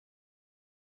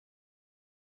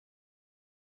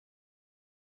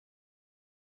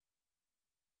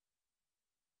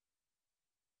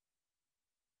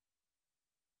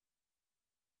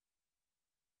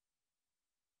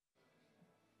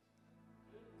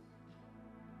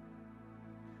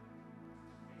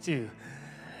2.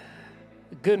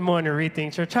 Good morning,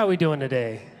 Rethink Church. How are we doing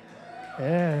today?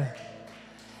 Yeah.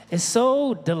 It's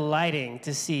so delighting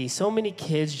to see so many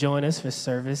kids join us for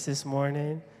service this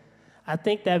morning. I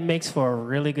think that makes for a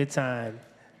really good time.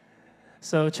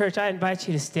 So, church, I invite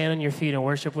you to stand on your feet and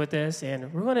worship with us,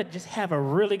 and we're going to just have a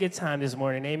really good time this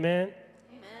morning. Amen?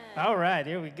 Amen. All right,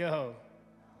 here we go.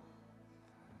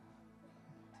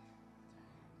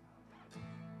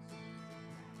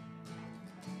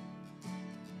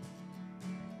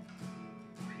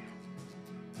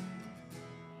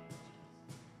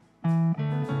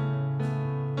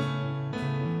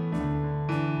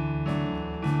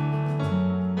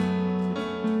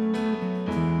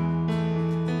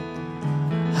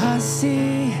 I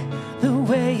see the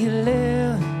way you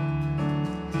live,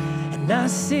 and I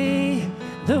see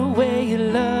the way you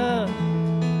love,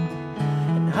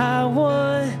 and I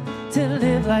want to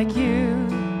live like you.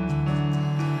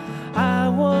 I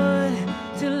want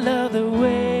to love the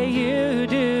way you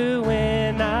do,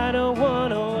 and I don't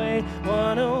want to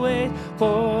wait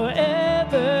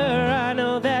forever. I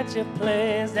know that your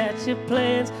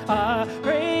plans are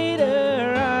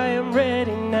greater. I am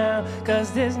ready now,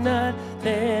 'cause there's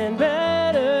nothing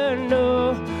better,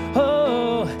 no.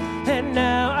 Oh, and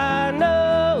now I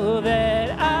know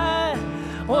that I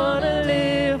want to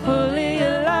live fully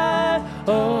alive.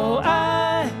 Oh,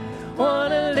 I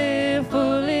want to live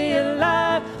fully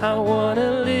alive. I want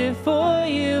to live for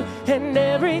you and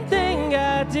everything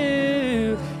I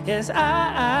do. Yes,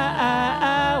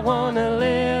 I want to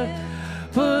live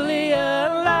fully alive.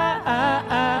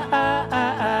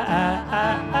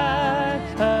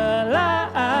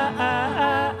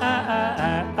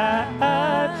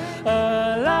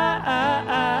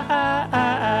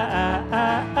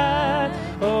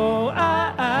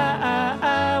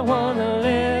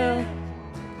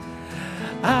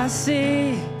 I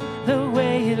see the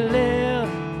way you live,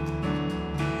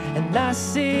 and I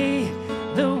see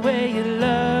the way you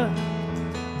love,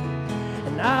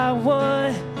 and I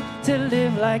want to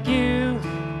live like you,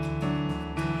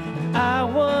 and I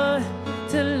want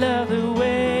to love the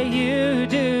way you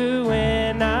do,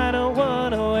 and I don't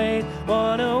want to wait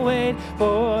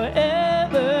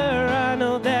forever. I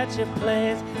know that your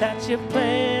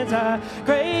plans are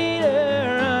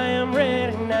greater. I am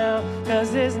ready now,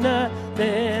 'cause there's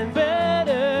nothing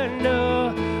better,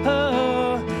 no.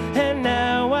 Oh, and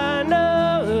now I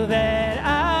know that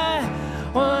I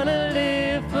want to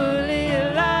live fully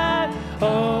alive.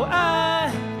 Oh,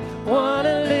 I want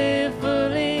to live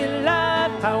fully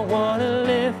alive. I want to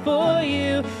live for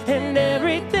you and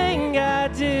everything I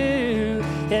do.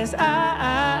 Yes,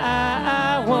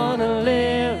 I want to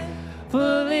live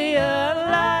fully alive.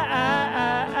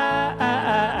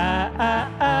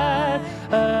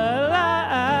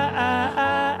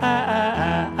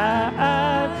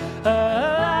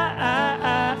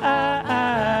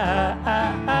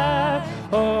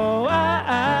 Oh,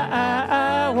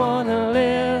 I want to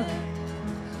live.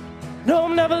 No,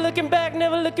 I'm never looking back,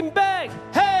 never looking back.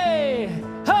 Hey,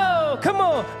 oh, come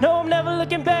on. No, I'm never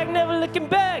looking back, never looking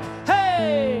back.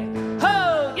 Hey,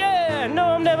 oh, yeah.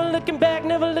 No, I'm never looking back,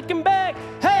 never looking back.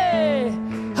 Hey,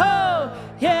 oh,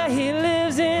 yeah, he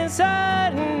lives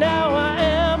inside, and now I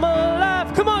am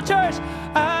alive. Come on, church.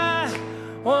 I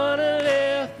want to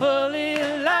live fully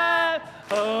alive.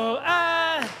 Oh,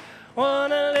 I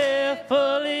want to live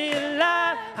fully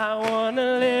alive. I want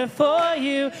to live for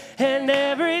you and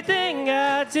everything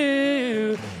I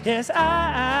do. Yes,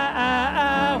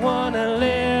 I want to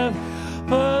live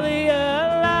fully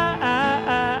alive.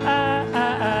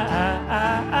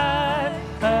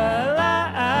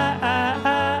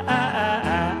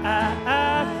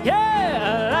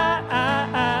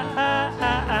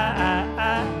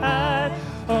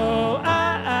 Oh,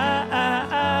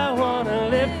 I want to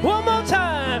live. One more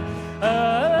time.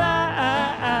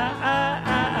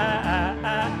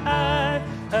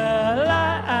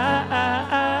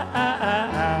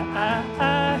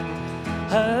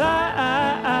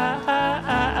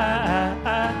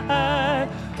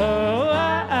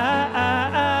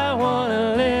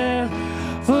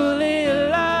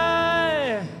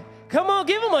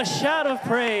 A shout of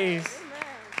praise.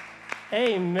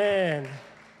 Amen.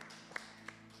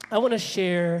 I want to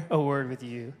share a word with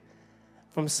you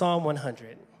from Psalm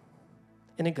 100.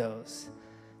 And it goes,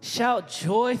 shout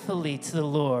joyfully to the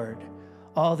Lord,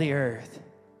 all the earth,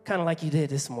 kind of like you did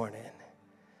this morning.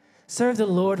 Serve the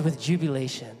Lord with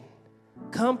jubilation.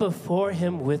 Come before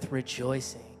him with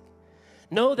rejoicing.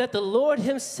 Know that the Lord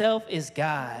himself is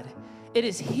God. It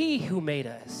is he who made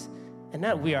us, and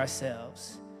not we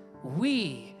ourselves.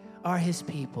 We are his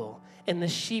people and the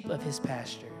sheep of his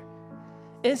pasture.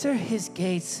 Enter his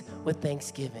gates with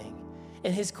thanksgiving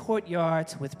in his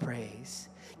courtyards with praise.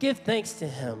 Give thanks to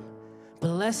him.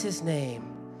 Bless his name,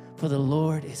 for the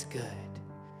Lord is good.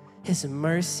 His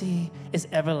mercy is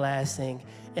everlasting,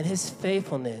 and his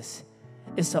faithfulness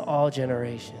is to all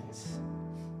generations.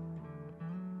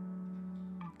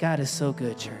 God is so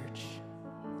good, church.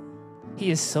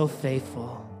 He is so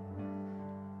faithful,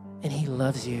 and he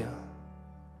loves you.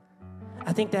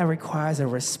 I think that requires a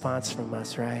response from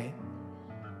us, right?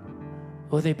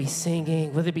 Whether it be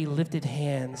singing, whether it be lifted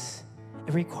hands,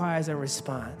 it requires a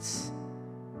response.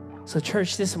 So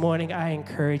church, this morning, I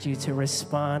encourage you to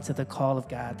respond to the call of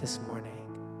God this morning.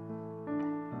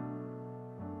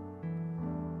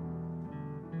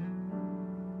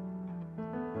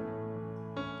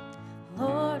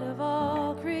 Lord of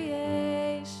all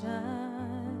creation,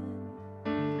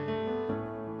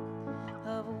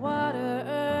 of water,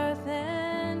 earth,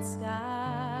 and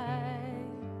sky,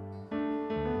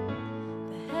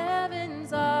 the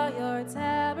heavens are your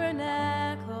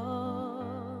tabernacle.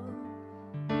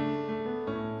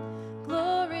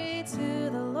 Glory to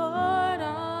the Lord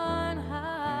on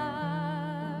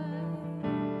high.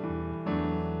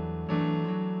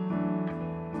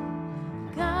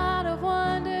 God of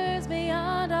wonders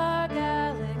beyond our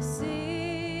galaxy,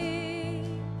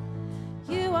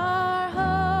 you are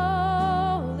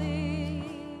holy,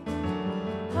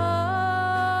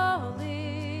 holy.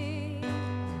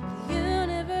 The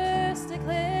universe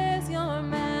declares your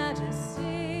majesty.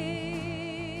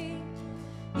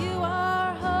 You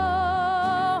are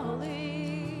holy,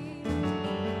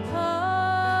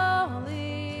 holy,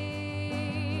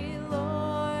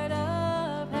 Lord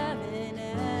of heaven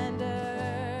and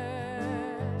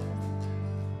earth.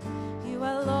 You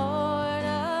are Lord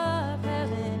of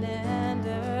heaven and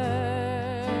earth.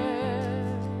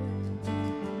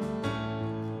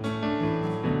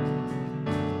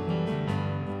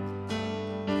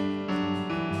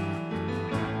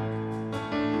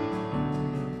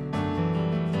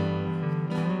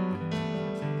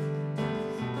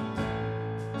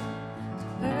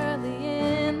 Early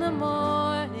in the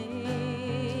morning,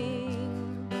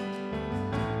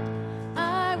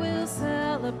 I will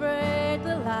celebrate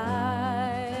the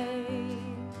light.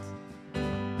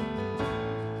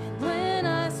 And when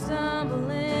I stumble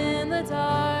in the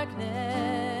darkness,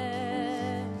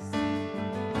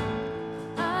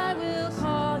 I will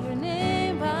call your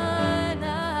name by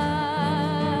night.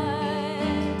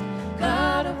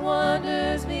 God of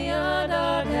wonders beyond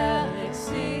our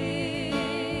galaxy,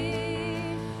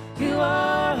 you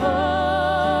are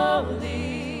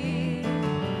holy,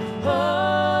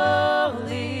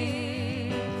 holy.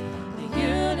 The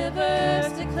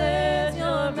universe declares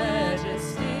your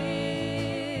majesty.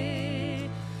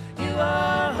 You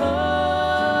are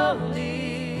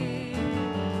holy,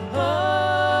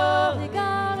 holy.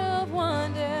 God of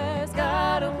wonders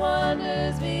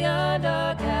beyond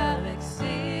our galaxy.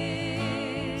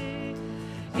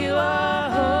 You are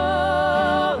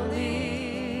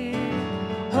holy,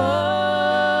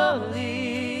 holy.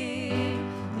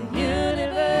 The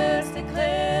universe declares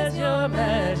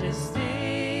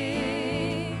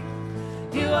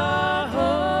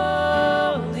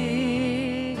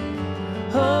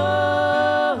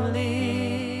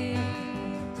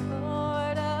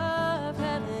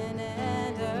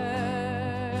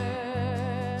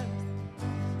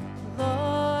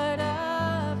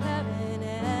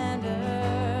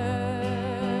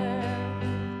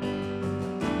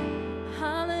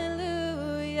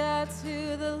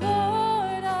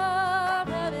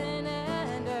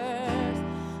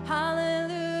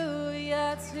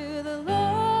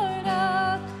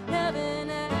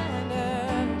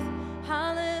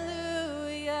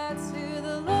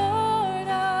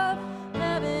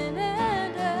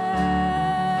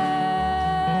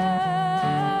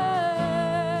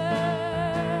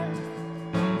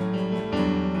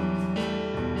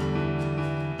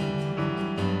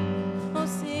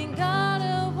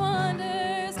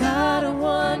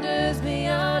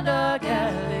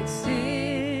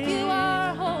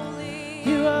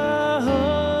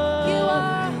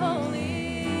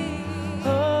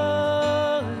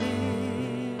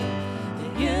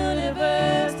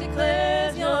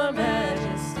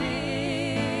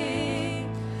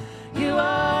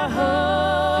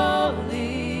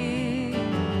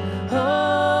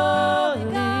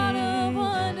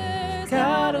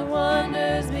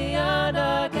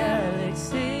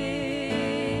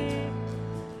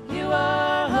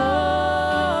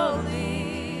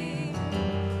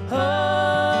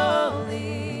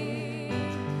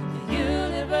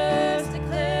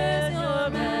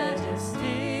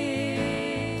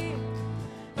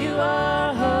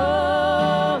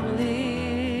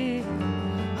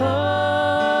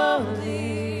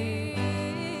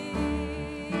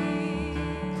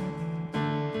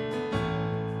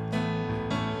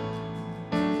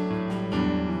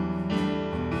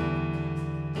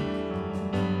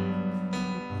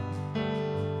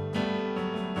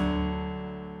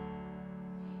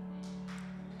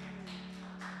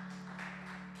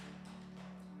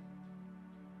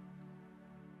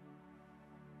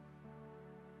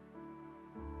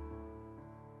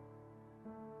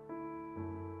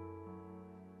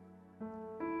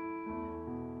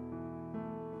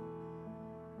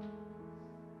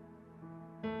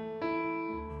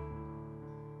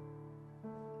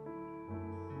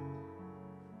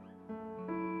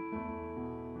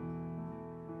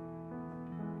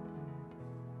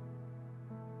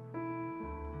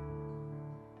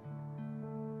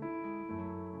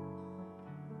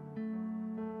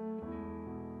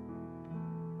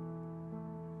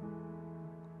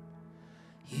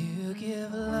You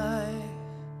give life,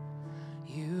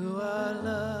 you are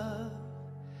love,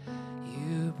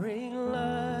 you bring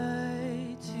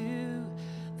light to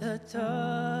the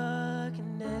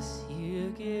darkness,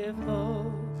 you give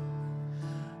hope,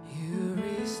 you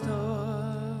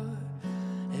restore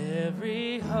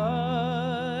every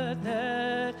heart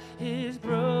that is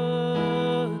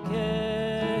broken.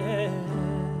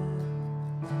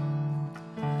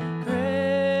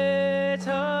 Great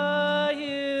are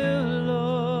you,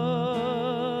 Lord.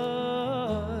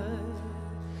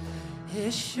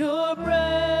 It's your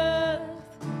breath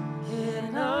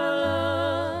in our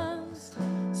lungs,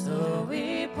 so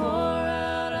we pour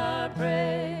out our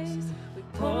praise. We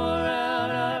pour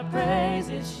out our praise.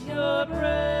 It's your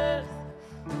breath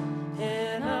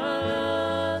in our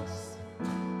lungs,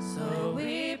 so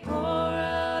we pour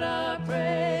out our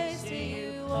praise to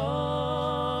you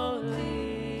only.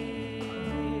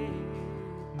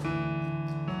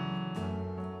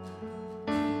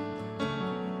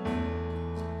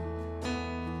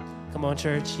 Come on,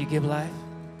 church, you give life.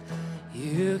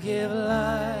 You give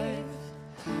life,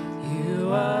 you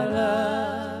are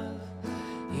love,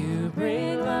 you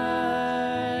bring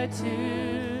light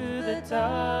to the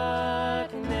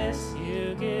darkness,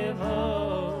 you give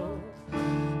hope,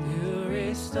 you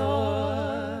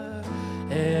restore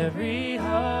every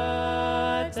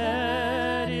heart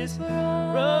that is broken.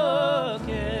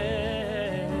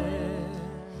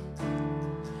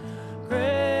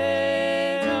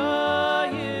 Great are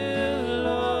you,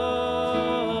 Lord.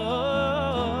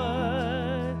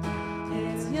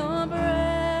 It's your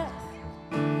breath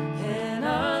in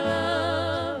our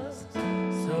lungs,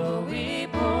 so we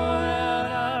pour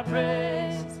out our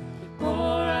praise. We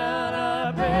pour out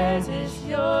our praise. It's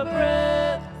your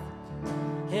breath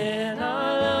in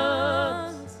our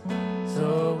lungs,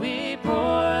 so we pour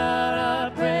out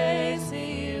our praise to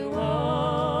you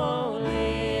only.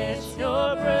 It's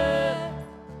your breath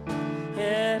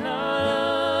in our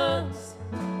lungs,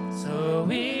 so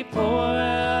we pour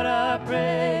out our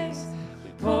praise.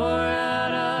 We pour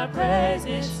out our praise.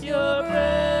 It's your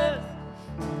breath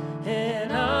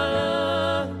in our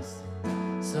lungs,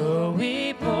 so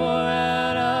we pour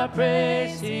out our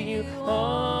praise to you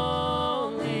only.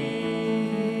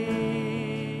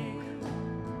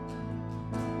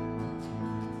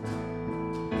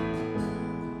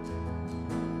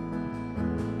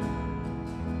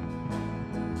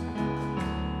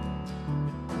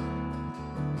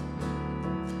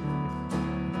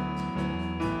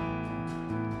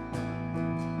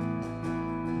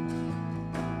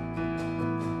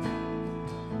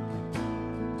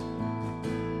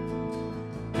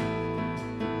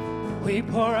 We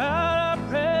pour out our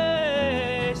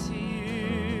praise to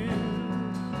you.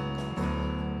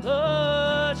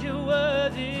 Lord, you're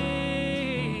worthy.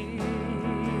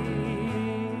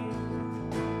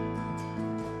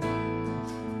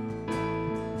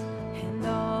 And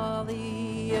all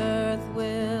the earth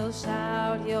will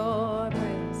shout your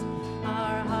praise.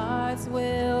 Our hearts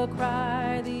will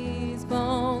cry, these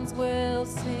bones will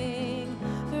sing.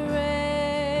 Great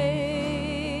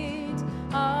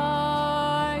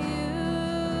are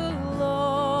you,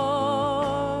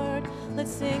 Lord.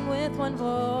 Let's sing with one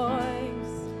voice.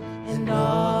 And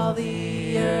all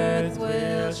the earth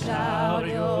will shout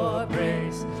your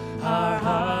praise. Our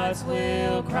hearts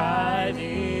will cry,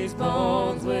 these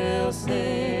bones will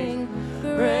sing.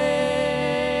 Great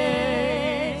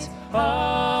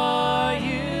are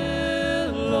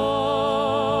you,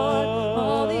 Lord.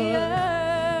 All the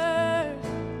earth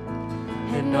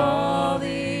and all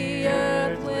the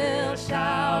earth will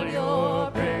shout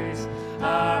your praise.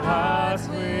 Our hearts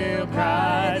will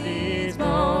cry, these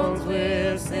bones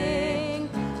will sing.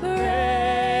 Great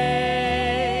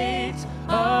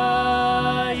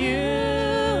are you,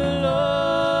 Lord.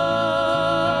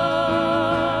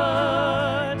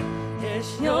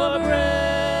 It's your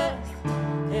breath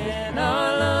in our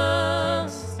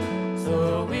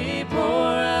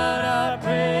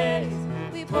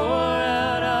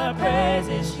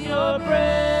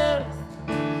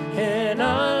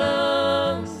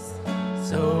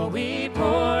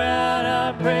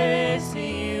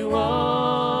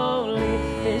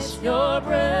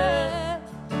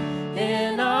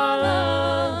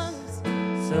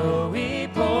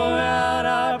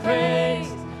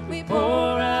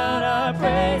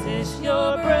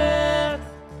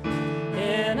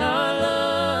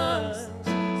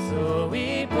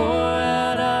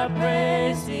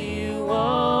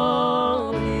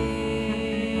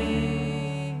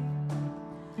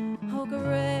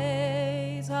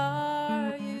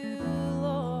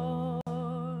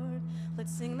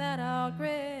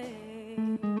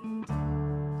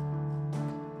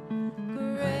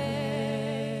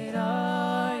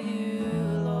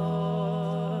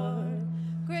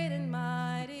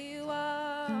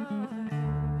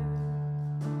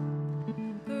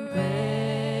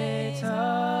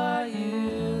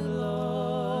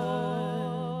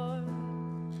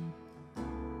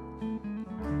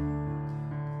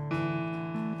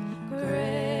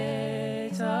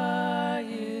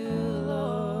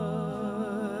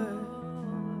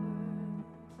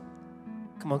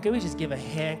Come on, can we just give a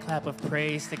hand clap of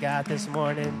praise to God this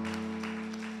morning?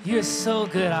 You're so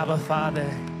good, Abba Father.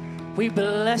 We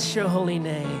bless your holy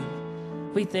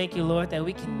name. We thank you, Lord, that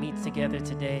we can meet together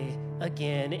today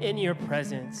again in your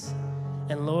presence.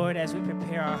 And Lord, as we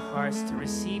prepare our hearts to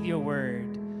receive your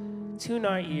word, tune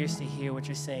our ears to hear what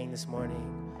you're saying this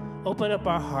morning. Open up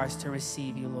our hearts to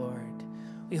receive you, Lord.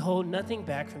 We hold nothing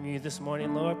back from you this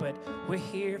morning, Lord, but we're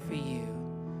here for you,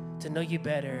 to know you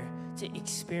better, to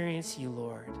experience you,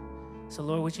 Lord. So,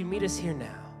 Lord, would you meet us here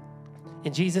now?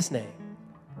 In Jesus' name,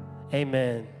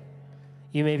 amen.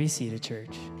 You may be seated,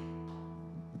 church.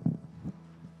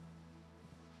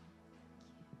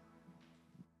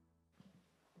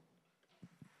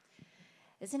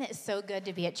 Isn't it so good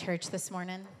to be at church this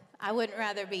morning? I wouldn't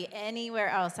rather be anywhere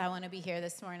else. I want to be here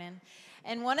this morning.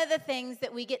 And one of the things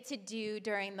that we get to do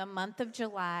during the month of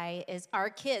July is our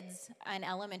kids in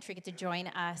elementary get to join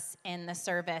us in the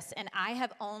service. And I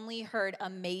have only heard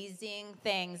amazing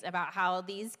things about how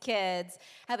these kids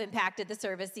have impacted the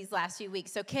service these last few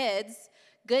weeks. So kids,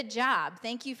 good job.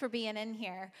 Thank you for being in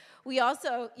here. We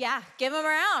also, give them a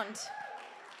round.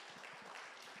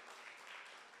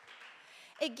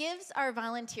 It gives our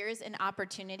volunteers an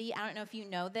opportunity. I don't know if you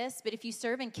know this, but if you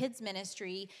serve in kids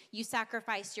ministry, you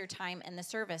sacrifice your time in the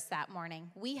service that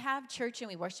morning. We have church and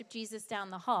we worship Jesus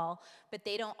down the hall, but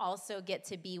they don't also get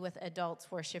to be with adults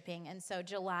worshiping. And so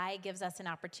July gives us an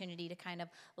opportunity to kind of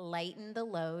lighten the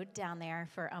load down there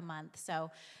for a month. So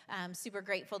I'm super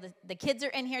grateful that the kids are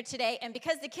in here today. And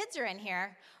because the kids are in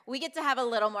here, we get to have a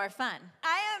little more fun.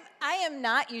 I am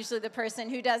not usually the person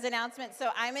who does announcements, so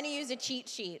I'm going to use a cheat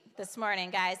sheet this morning,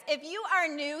 guys. If you are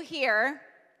new here,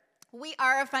 we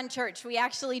are a fun church. We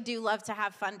actually do love to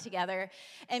have fun together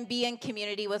and be in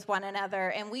community with one another.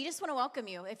 And we just want to welcome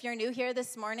you. If you're new here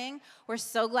this morning, we're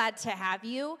so glad to have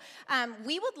you.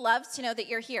 We would love to know that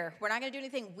you're here. We're not going to do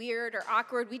anything weird or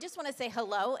awkward. We just want to say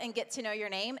hello and get to know your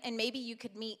name. And maybe you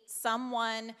could meet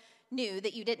someone new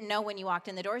that you didn't know when you walked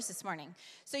in the doors this morning.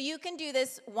 So you can do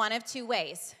this one of two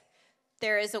ways.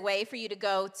 There is a way for you to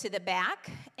go to the back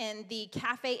in the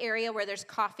cafe area where there's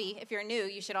coffee. If you're new,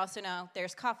 you should also know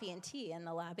there's coffee and tea in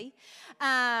the lobby.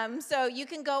 So you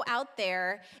can go out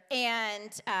there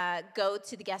and go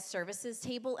to the guest services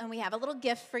table, and we have a little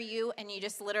gift for you, and you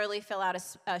just literally fill out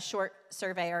a short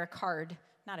survey or a card.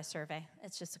 Not a survey,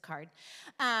 it's just a card.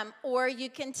 Or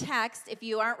you can text, if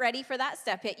you aren't ready for that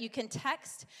step yet, you can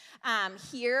text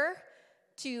here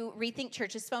to Rethink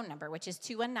Church's phone number, which is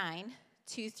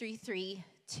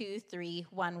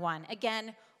 219-233-2311.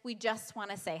 Again, we just want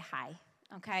to say hi,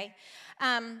 okay?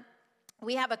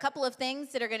 We have a couple of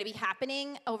things that are going to be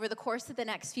happening over the course of the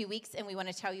next few weeks, and we want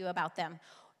to tell you about them.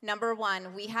 Number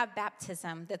one, we have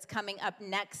baptism that's coming up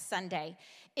next Sunday.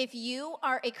 If you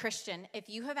are a Christian, if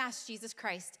you have asked Jesus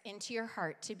Christ into your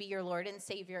heart to be your Lord and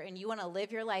Savior, and you want to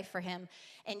live your life for him,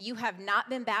 and you have not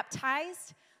been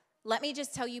baptized, let me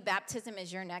just tell you, baptism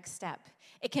is your next step.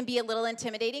 It can be a little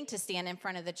intimidating to stand in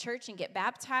front of the church and get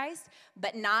baptized,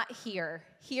 but not here.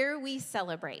 Here we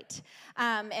celebrate.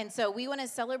 And so we want to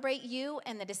celebrate you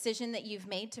and the decision that you've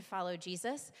made to follow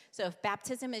Jesus. So if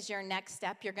baptism is your next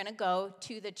step, you're going to go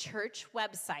to the church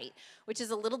website, which is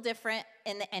a little different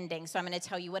in the ending. So I'm going to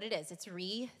tell you what it is. It's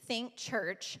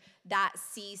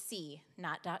rethinkchurch.cc,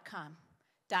 not .com.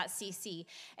 .cc,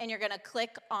 and you're going to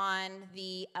click on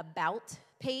the About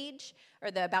page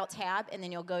or the About tab, and then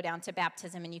you'll go down to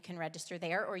baptism, and you can register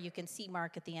there, or you can see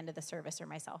Mark at the end of the service or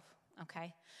myself,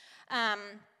 okay?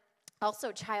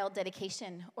 Also, child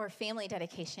dedication or family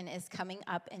dedication is coming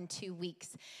up in 2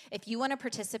 weeks. If you want to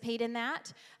participate in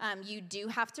that, you do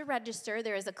have to register.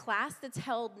 There is a class that's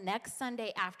held next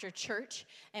Sunday after church,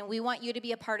 and we want you to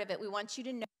be a part of it. We want you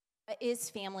to know what is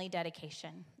family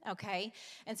dedication, okay?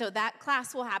 And so that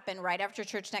class will happen right after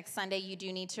church next Sunday. You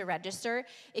do need to register.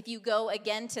 If you go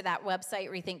again to that website,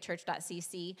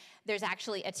 rethinkchurch.cc, there's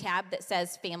actually a tab that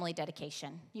says family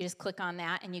dedication. You just click on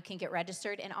that and you can get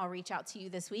registered, and I'll reach out to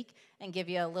you this week and give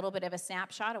you a little bit of a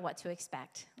snapshot of what to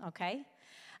expect, okay?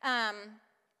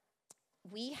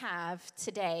 We have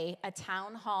today a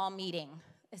town hall meeting.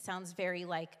 It sounds very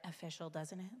official,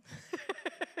 doesn't it?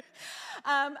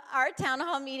 Our town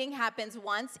hall meeting happens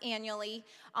once annually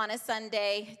on a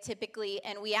Sunday, typically,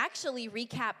 and we actually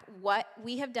recap what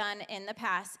we have done in the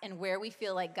past and where we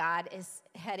feel like God is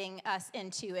heading us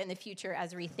into in the future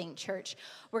as Rethink Church.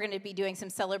 We're going to be doing some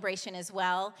celebration as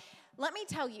well. Let me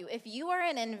tell you, if you are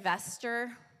an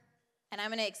investor, and I'm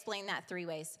going to explain that 3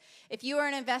 ways. If you are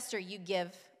an investor, you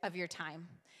give of your time.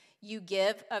 you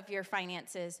give of your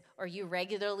finances or you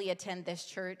regularly attend this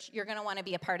church, you're going to want to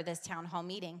be a part of this town hall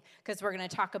meeting because we're going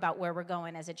to talk about where we're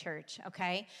going as a church,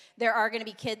 okay? There are going to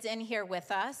be kids in here with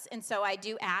us, and so I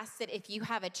do ask that if you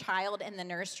have a child in the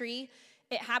nursery,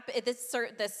 this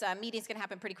meeting's going to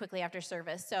happen pretty quickly after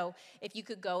service, so if you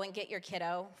could go and get your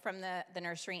kiddo from the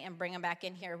nursery and bring them back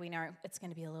in here, we know it's going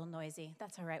to be a little noisy.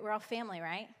 That's all right. We're all family,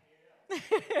 right?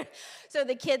 So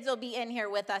the kids will be in here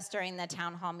with us during the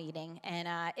town hall meeting, and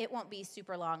it won't be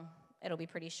super long. It'll be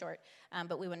pretty short,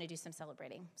 but we want to do some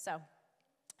celebrating. So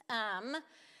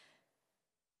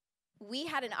we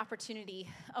had an opportunity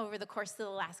over the course of the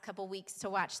last couple weeks to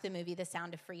watch the movie The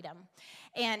Sound of Freedom,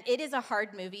 and it is a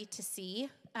hard movie to see.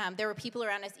 There were people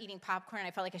around us eating popcorn, and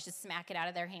I felt like I should smack it out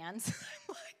of their hands.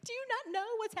 Do you not know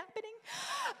what's happening?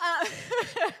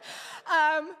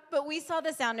 But we saw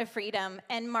The Sound of Freedom,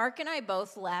 and Mark and I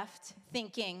both left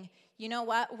thinking, you know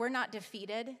what? We're not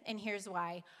defeated, and here's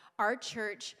why. Our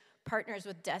church partners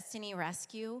with Destiny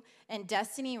Rescue, and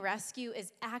Destiny Rescue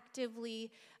is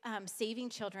actively saving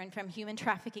children from human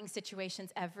trafficking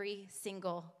situations every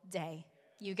single day,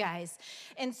 you guys.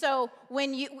 And so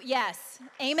yes,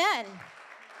 amen.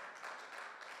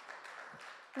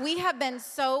 We have been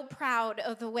so proud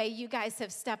of the way you guys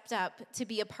have stepped up to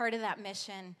be a part of that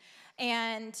mission.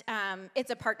 And it's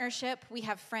a partnership. We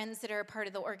have friends that are a part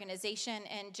of the organization,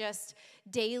 and just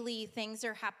daily things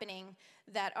are happening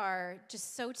that are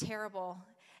just so terrible.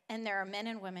 And there are men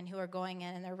and women who are going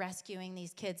in and they're rescuing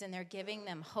these kids, and they're giving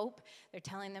them hope. They're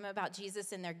telling them about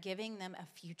Jesus, and they're giving them a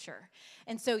future.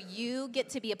 And so you get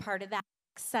to be a part of that.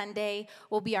 Sunday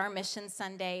will be our mission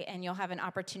Sunday, and you'll have an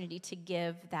opportunity to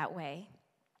give that way.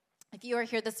 If you are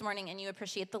here this morning and you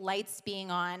appreciate the lights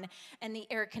being on and the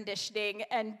air conditioning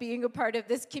and being a part of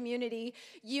this community,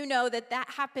 you know that that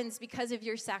happens because of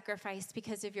your sacrifice,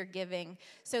 because of your giving.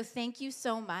 So thank you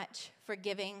so much for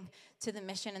giving to the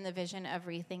mission and the vision of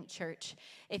Rethink Church.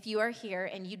 If you are here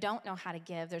and you don't know how to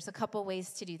give, there's a couple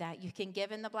ways to do that. You can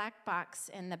give in the black box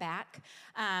in the back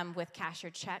with cash or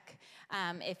check.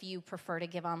 If you prefer to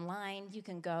give online, you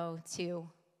can go to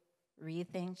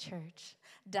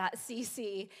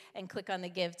rethinkchurch.cc and click on the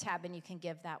Give tab, and you can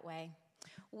give that way.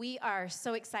 We are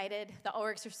so excited. The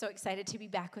Ulrichs are so excited to be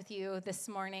back with you this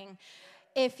morning.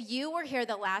 If you were here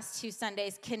the last 2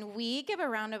 Sundays, can we give a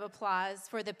round of applause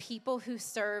for the people who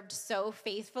served so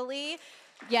faithfully?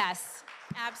 Yes,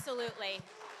 absolutely.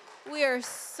 We are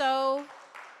so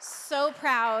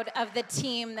proud of the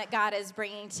team that God is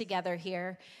bringing together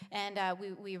here, and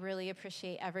we really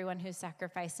appreciate everyone who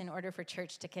sacrificed in order for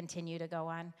church to continue to go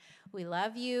on. We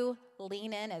love you.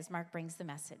 Lean in as Mark brings the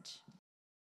message.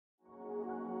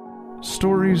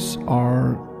 Stories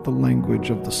are the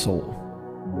language of the soul.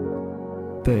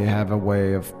 They have a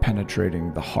way of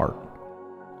penetrating the heart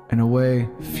in a way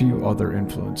few other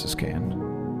influences can.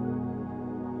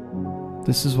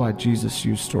 This is why Jesus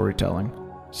used storytelling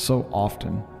so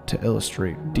often to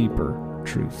illustrate deeper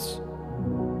truths.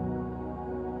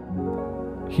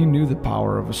 He knew the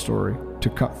power of a story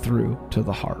to cut through to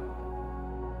the heart.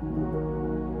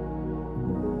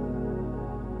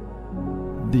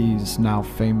 These now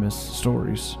famous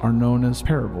stories are known as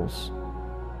parables.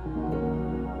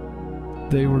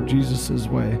 They were Jesus'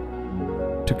 way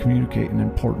to communicate an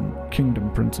important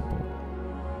kingdom principle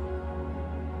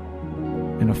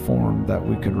in a form that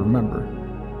we could remember,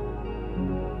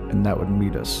 and that would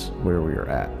meet us where we are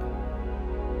at.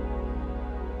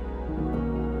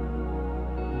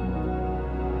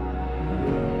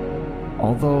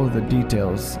 Although the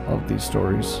details of these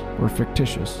stories were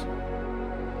fictitious,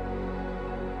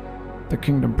 the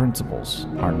kingdom principles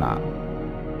are not.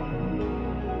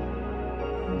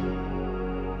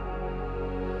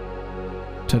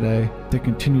 Today, they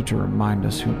continue to remind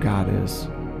us who God is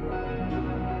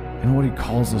and what He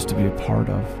calls us to be a part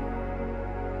of,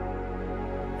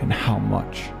 and how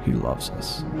much He loves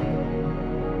us.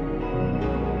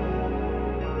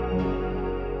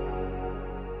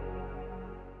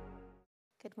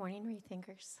 Good morning,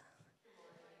 Rethinkers.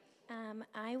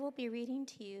 I will be reading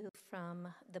to you from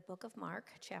the book of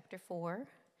Mark, chapter 4,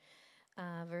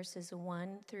 verses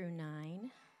 1 through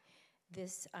 9.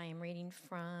 This I am reading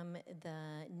from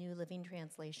the New Living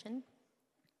Translation.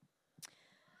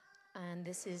 And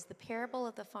this is the parable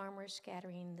of the farmer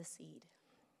scattering the seed.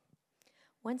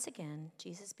 Once again,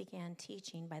 Jesus began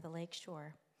teaching by the lake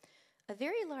shore. A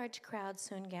very large crowd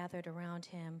soon gathered around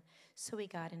him, so he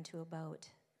got into a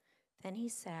boat. Then he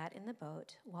sat in the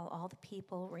boat while all the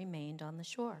people remained on the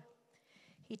shore.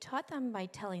 He taught them by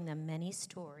telling them many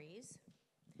stories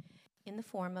in the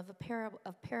form of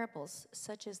parables,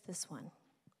 such as this one.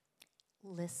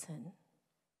 Listen.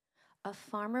 A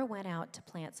farmer went out to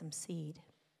plant some seed.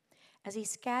 As he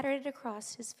scattered it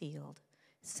across his field,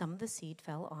 some of the seed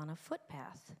fell on a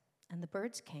footpath, and the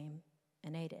birds came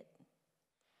and ate it.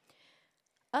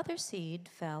 Other seed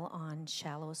fell on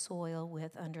shallow soil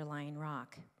with underlying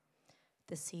rock.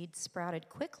 The seed sprouted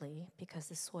quickly because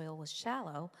the soil was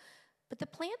shallow, but the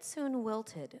plant soon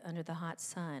wilted under the hot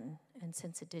sun, and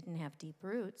since it didn't have deep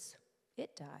roots,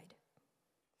 it died.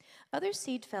 Other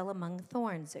seed fell among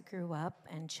thorns that grew up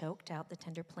and choked out the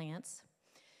tender plants,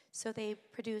 so they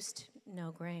produced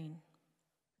no grain.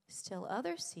 Still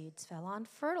other seeds fell on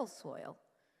fertile soil,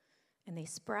 and they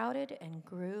sprouted and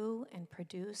grew and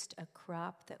produced a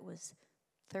crop that was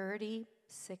 30,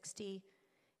 60,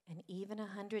 and even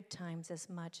 100 times as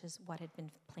much as what had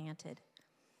been planted.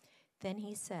 Then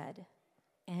he said,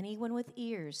 "Anyone with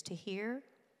ears to hear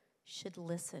should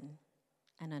listen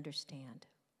and understand."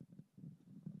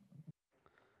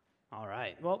 All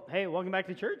right. Well, hey, welcome back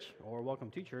to church, or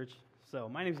welcome to church. So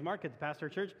my name is Mark, at the pastor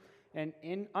of church, and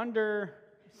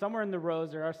somewhere in the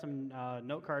rows, there are some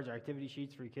note cards or activity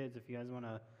sheets for your kids if you guys want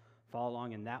to follow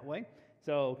along in that way.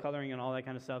 So coloring and all that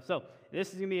kind of stuff. So this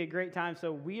is going to be a great time.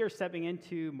 So we are stepping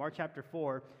into Mark chapter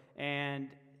 4, and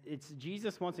it's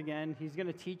Jesus once again. He's going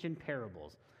to teach in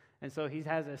parables. And so he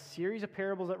has a series of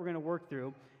parables that we're going to work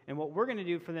through. And what we're going to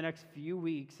do for the next few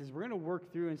weeks is we're going to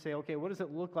work through and say, okay, what does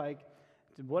it look like?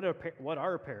 What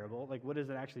are a parable? Like, what does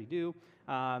it actually do?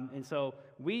 And so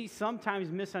we sometimes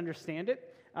misunderstand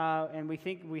it. And we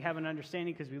think we have an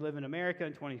understanding because we live in America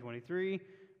in 2023.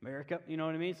 America, you know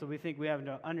what I mean? So we think we have an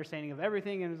understanding of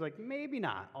everything, and it's like, maybe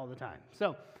not all the time.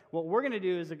 So what we're going to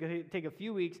do is take a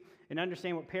few weeks and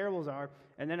understand what parables are,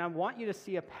 and then I want you to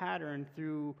see a pattern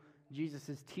through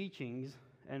Jesus' teachings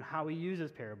and how he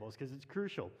uses parables, because it's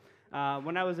crucial.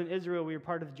 When I was in Israel, we were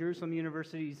part of Jerusalem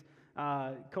University's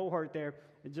cohort there,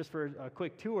 just for a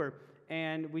quick tour,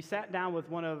 and we sat down with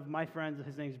one of my friends,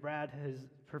 his name's Brad, his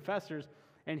professors,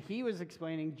 and he was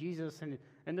explaining Jesus,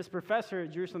 and this professor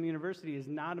at Jerusalem University is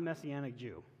not a Messianic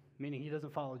Jew, meaning he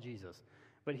doesn't follow Jesus.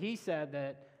 But he said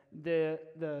that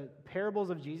the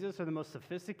parables of Jesus are the most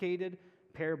sophisticated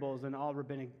parables in all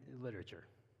rabbinic literature.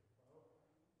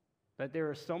 That there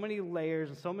are so many layers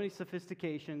and so many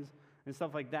sophistications and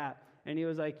stuff like that. And he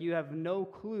was like, you have no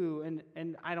clue,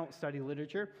 and I don't study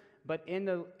literature, but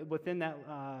within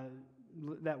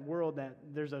that world, that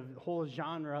there's a whole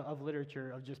genre of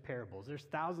literature of just parables. There's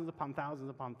thousands upon thousands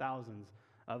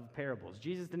of parables.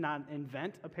 Jesus did not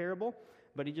invent a parable,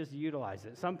 but he just utilized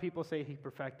it. Some people say he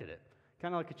perfected it,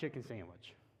 kind of like a chicken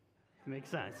sandwich. Makes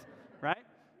sense, right?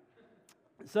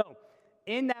 So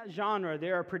in that genre,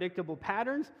 there are predictable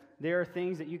patterns. There are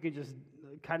things that you can just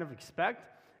kind of expect.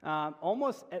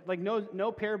 Almost like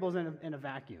no parables in a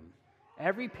vacuum.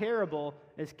 Every parable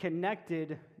is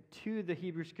connected to the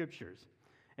Hebrew Scriptures.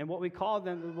 And what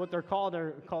they're called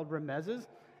are called remezes.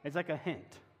 It's like a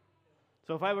hint.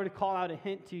 So if I were to call out a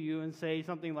hint to you and say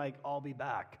something like, "I'll be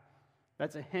back,"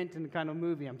 that's a hint in the kind of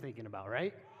movie I'm thinking about,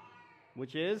 right?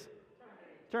 Which is?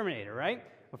 Terminator, right?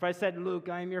 If I said, "Luke,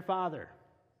 I am your father."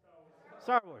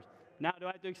 Star Wars. Now, do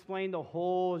I have to explain the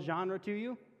whole genre to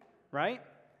you? Right?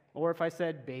 Or if I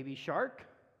said, "Baby Shark,"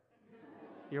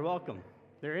 you're welcome.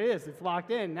 There it is. It's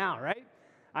locked in now, right?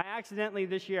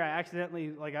 This year,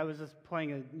 I was just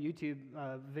playing a YouTube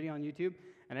video on YouTube,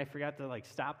 and I forgot to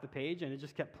stop the page, and it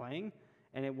just kept playing,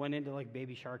 and it went into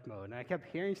Baby Shark mode, and I kept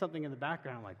hearing something in the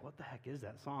background. I'm like, what the heck is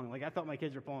that song? I thought my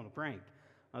kids were pulling a prank.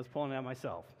 I was pulling it out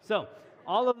myself. So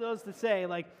all of those to say,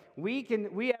 we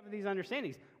have these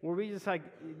understandings where we just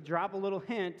drop a little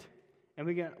hint, and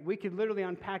we could literally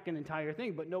unpack an entire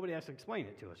thing, but nobody has to explain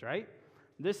it to us, right?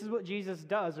 This is what Jesus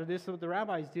does, or this is what the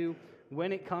rabbis do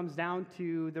when it comes down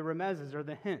to the remezes, or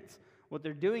the hints. What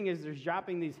they're doing is they're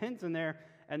dropping these hints in there,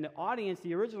 and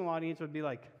the original audience would be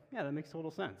like, yeah, that makes total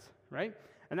sense, right?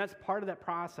 And that's part of that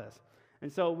process.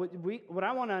 And so what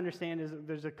I want to understand is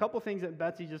there's a couple things that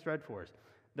Betsy just read for us.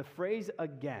 The phrase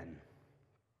 "again,"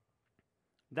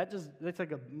 that's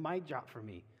like a mic drop for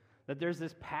me. That there's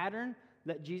this pattern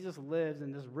that Jesus lives,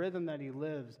 and this rhythm that he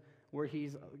lives, where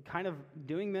he's kind of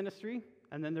doing ministry,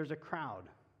 and then there's a crowd.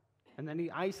 And then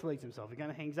he isolates himself. He kind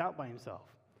of hangs out by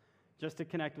himself just to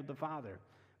connect with the Father.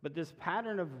 But this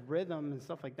pattern of rhythm and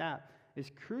stuff like that is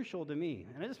crucial to me.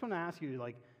 And I just want to ask you,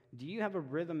 do you have a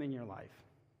rhythm in your life?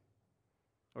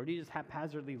 Or do you just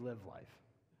haphazardly live life?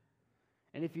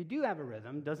 And if you do have a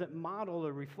rhythm, does it model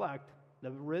or reflect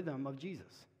the rhythm of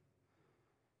Jesus?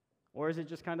 Or is it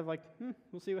just kind of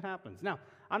we'll see what happens? Now,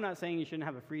 I'm not saying you shouldn't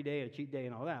have a free day, a cheat day,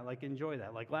 and all that. Enjoy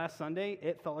that. Last Sunday,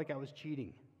 it felt like I was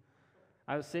cheating.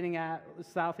 I was sitting at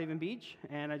South Haven Beach,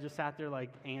 and I just sat there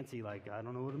antsy, I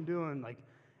don't know what I'm doing.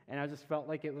 And I just felt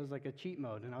like it was like a cheat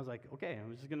mode. And I was like, okay,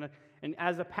 I'm just going to, and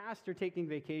as a pastor taking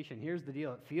vacation, here's the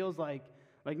deal. It feels like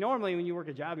normally when you work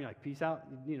a job, you're like, peace out,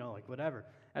 like whatever.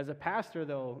 As a pastor,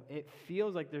 though, it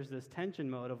feels like there's this tension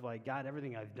mode of like, God,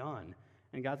 everything I've done.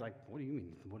 And God's like, what do you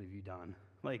mean, what have you done?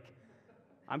 Like,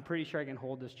 I'm pretty sure I can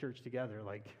hold this church together,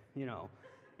 like,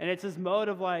 And it's this mode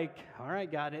of like, all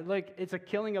right, God, it's a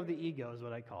killing of the ego is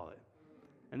what I call it.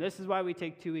 And this is why we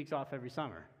take 2 weeks off every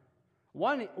summer.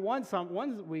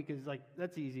 One week is like,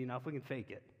 that's easy enough, we can fake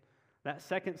it. That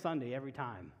second Sunday every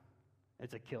time,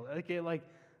 it's a kill. Okay, like,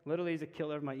 literally is a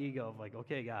killer of my ego of like,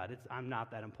 okay, God, I'm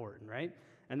not that important, right?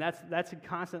 And that's a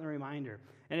constant reminder.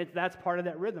 And that's part of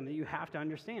that rhythm that you have to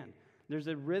understand. There's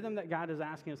a rhythm that God is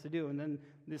asking us to do. And then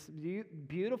this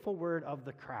beautiful word of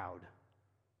the crowd.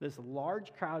 This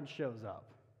large crowd shows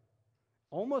up.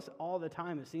 Almost all the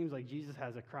time, it seems like Jesus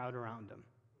has a crowd around him.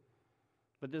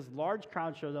 But this large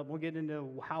crowd shows up. We'll get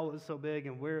into how it was so big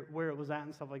and where it was at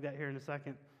and stuff like that here in a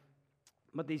second.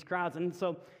 But these crowds. And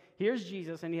so here's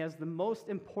Jesus, and he has the most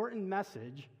important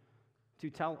message to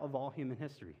tell of all human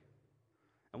history.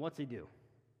 And what's he do?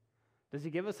 Does he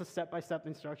give us a step-by-step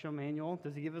instructional manual?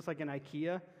 Does he give us like an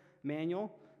IKEA manual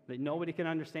that nobody can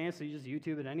understand, so you just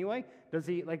YouTube it anyway?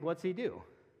 What's he do?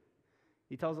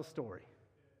 He tells a story.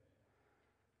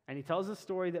 And he tells a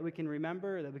story that we can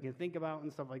remember, that we can think about,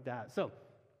 and stuff like that. So,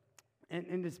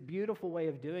 and this beautiful way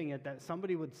of doing it, that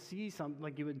somebody would see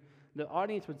the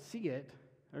audience would see it,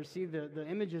 or see the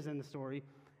images in the story,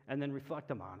 and then reflect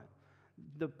upon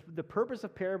it. The purpose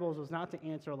of parables was not to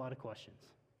answer a lot of questions.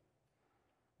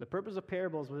 The purpose of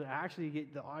parables was to actually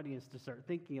get the audience to start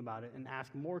thinking about it and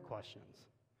ask more questions.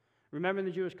 Remember in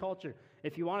the Jewish culture,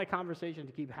 if you want a conversation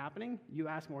to keep happening, you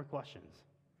ask more questions.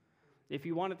 If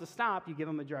you want it to stop, you give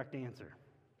them a direct answer.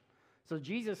 So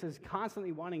Jesus is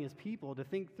constantly wanting his people to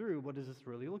think through, what does this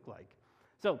really look like?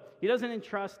 So he doesn't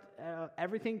entrust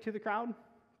everything to the crowd,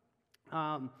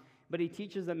 but he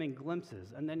teaches them in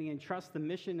glimpses, and then he entrusts the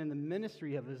mission and the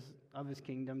ministry of his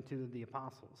kingdom to the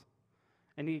apostles.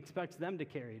 And he expects them to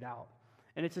carry it out.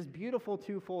 And it's this beautiful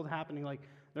twofold happening. Like,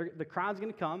 the crowd's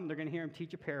going to come, they're going to hear him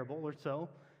teach a parable or so,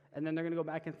 and then they're going to go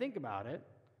back and think about it,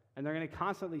 and they're going to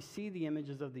constantly see the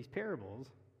images of these parables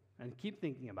and keep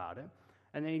thinking about it.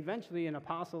 And then eventually an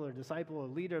apostle or disciple or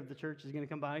leader of the church is going to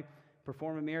come by,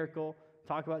 perform a miracle,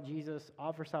 talk about Jesus,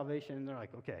 offer salvation, and they're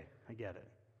like, okay, I get it.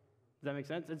 Does that make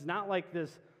sense? It's not like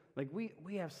this, like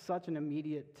we have such an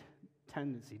immediate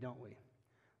tendency, don't we?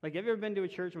 Like, have you ever been to a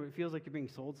church where it feels like you're being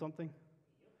sold something?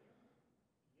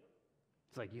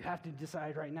 It's like, you have to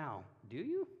decide right now. Do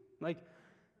you? Like,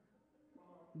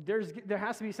 there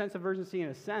has to be a sense of urgency in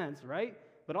a sense, right?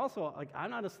 But also, like,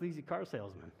 I'm not a sleazy car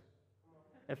salesman.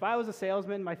 If I was a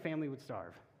salesman, my family would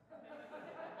starve.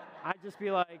 I'd just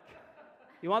be like,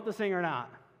 you want this thing or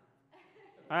not?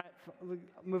 All right,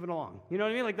 moving along. You know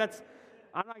what I mean? Like,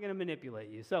 I'm not going to manipulate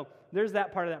you. So there's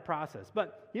that part of that process.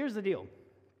 But here's the deal.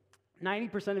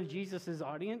 90% of Jesus'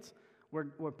 audience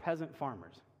were peasant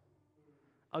farmers.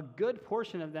 A good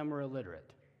portion of them were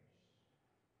illiterate.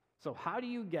 So how do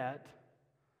you get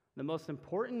the most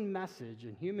important message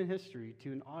in human history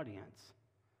to an audience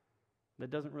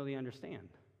that doesn't really understand?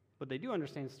 But they do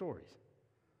understand stories.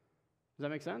 Does that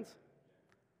make sense?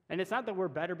 And it's not that we're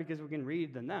better because we can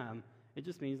read than them. It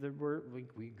just means that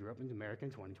we grew up in America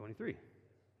in 2023.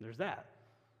 There's that,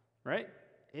 right?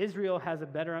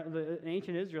 The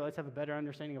ancient Israelites have a better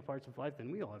understanding of parts of life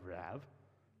than we'll ever have.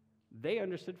 They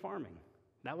understood farming.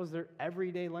 That was their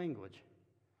everyday language.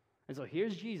 And so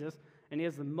here's Jesus, and he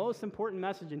has the most important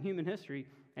message in human history,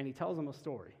 and he tells them a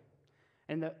story.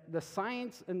 And the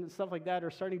science and stuff like that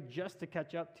are starting just to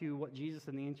catch up to what Jesus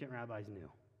and the ancient rabbis knew.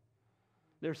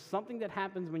 There's something that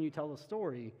happens when you tell a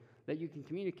story that you can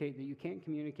communicate that you can't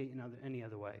communicate in any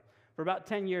other way. For about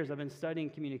 10 years, I've been studying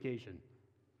communication,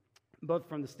 both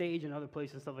from the stage and other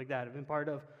places, stuff like that. I've been part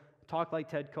of Talk Like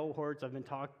TED cohorts. I've been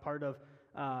part of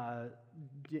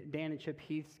Dan and Chip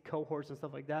Heath's cohorts and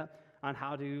stuff like that on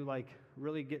how to like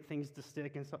really get things to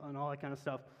stick and all that kind of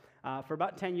stuff. For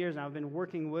about 10 years now, I've been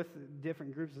working with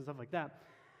different groups and stuff like that.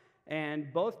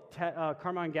 And both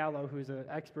Carmine Gallo, who's an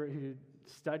expert who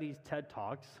studies TED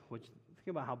Talks, which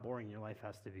think about how boring your life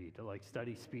has to be to like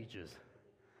study speeches.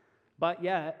 But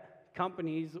yet,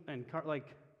 companies and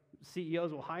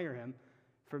CEOs will hire him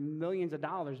for millions of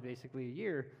dollars basically a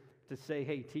year to say,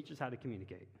 hey, teach us how to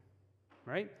communicate,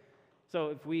 right? So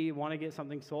if we want to get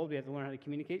something sold, we have to learn how to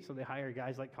communicate. So they hire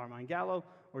guys like Carmine Gallo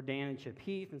or Dan and Chip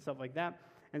Heath and stuff like that.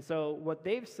 And so what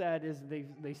they've said is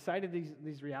they cited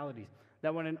these realities,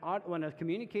 that when a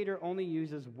communicator only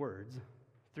uses words,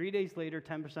 3 days later,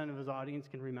 10% of his audience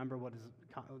can remember what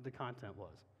the content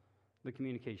was, the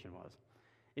communication was.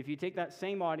 If you take that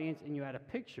same audience and you add a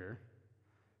picture,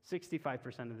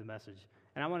 65% of the message.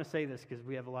 And I want to say this because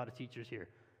we have a lot of teachers here.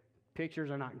 Pictures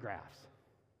are not graphs.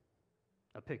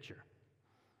 A picture,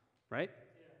 right?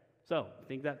 Yeah. So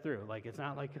think that through. Like, it's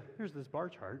not like, here's this bar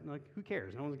chart. Like, who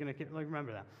cares? No one's going to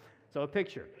remember that. So a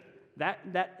picture.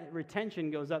 That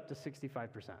retention goes up to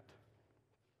 65%.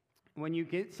 When you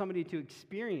get somebody to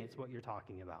experience what you're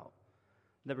talking about,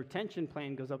 the retention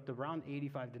plan goes up to around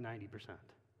 85 to 90%.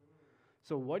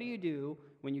 So what do you do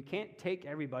when you can't take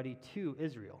everybody to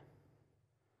Israel?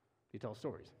 You tell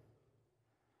stories.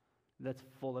 That's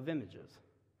full of images.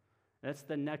 That's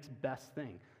the next best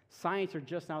thing. Science are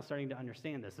just now starting to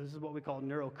understand this. This is what we call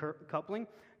neurocoupling.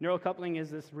 Neurocoupling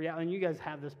is this reality, and you guys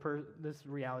have this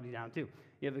reality down too.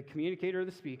 You have a communicator,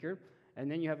 the speaker, and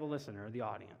then you have a listener, the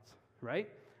audience, right?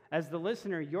 As the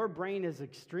listener, your brain is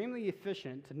extremely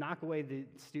efficient to knock away the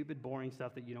stupid, boring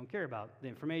stuff that you don't care about. The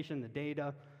information, the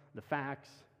data, the facts,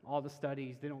 all the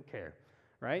studies, they don't care,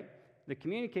 right? The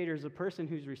communicator is a person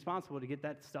who's responsible to get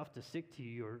that stuff to stick to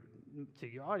you or to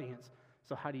your audience.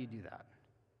 So how do you do that?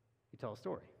 You tell a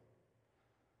story.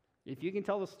 If you can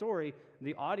tell the story,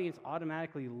 the audience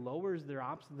automatically lowers the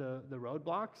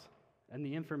roadblocks, and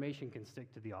the information can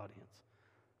stick to the audience.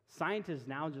 Scientists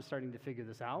now just starting to figure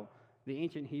this out. The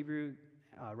ancient Hebrew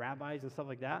rabbis and stuff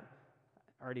like that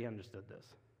already understood this.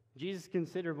 Jesus is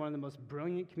considered one of the most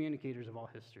brilliant communicators of all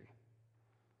history.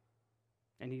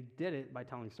 And he did it by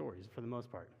telling stories for the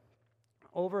most part.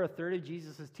 Over a third of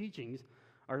Jesus' teachings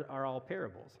are all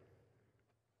parables.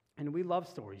 And we love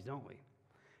stories, don't we?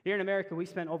 Here in America, we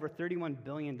spent over $31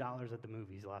 billion at the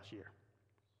movies last year.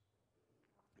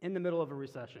 In the middle of a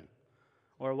recession,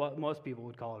 or what most people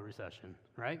would call a recession,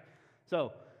 right?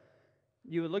 So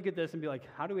you would look at this and be like,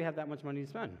 how do we have that much money to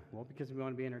spend? Well, because we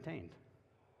want to be entertained.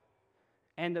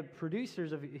 And the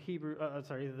producers of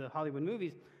the Hollywood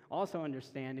movies also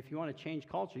understand if you want to change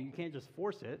culture, you can't just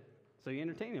force it, so you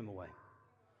entertain them away.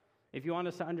 If you want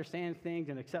us to understand things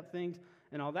and accept things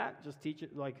and all that, just teach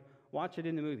it, like, watch it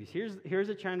in the movies. Here's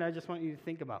a trend I just want you to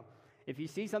think about. If you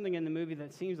see something in the movie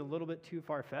that seems a little bit too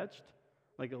far-fetched,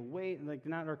 like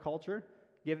not our culture,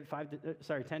 give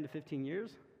it 10 to 15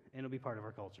 years, and it'll be part of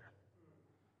our culture.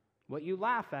 What you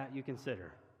laugh at, you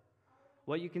consider.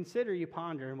 What you consider, you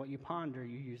ponder, and what you ponder,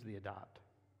 you usually adopt.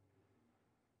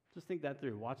 Just think that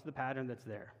through. Watch the pattern that's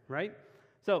there, right?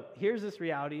 So here's this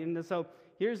reality, and so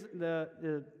here's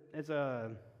it's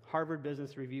a Harvard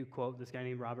Business Review quote, this guy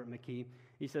named Robert McKee.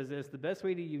 He says this: the best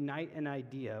way to unite an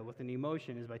idea with an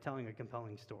emotion is by telling a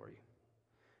compelling story.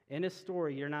 In a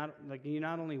story, you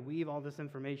not only weave all this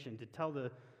information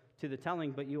to the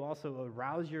telling, but you also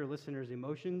arouse your listeners'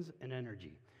 emotions and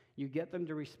energy. You get them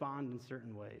to respond in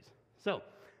certain ways. So,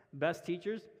 best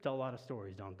teachers tell a lot of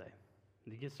stories, don't they?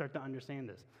 You can start to understand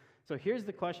this. So here's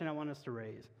the question I want us to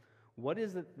raise. What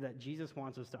is it that Jesus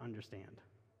wants us to understand?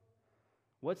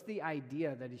 What's the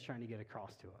idea that he's trying to get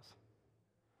across to us?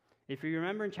 If you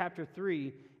remember in chapter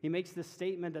 3, he makes this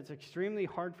statement that's extremely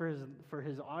hard for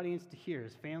his audience to hear,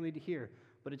 his family to hear,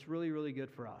 but it's really, really good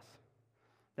for us.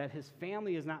 That his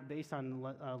family is not based on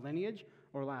lineage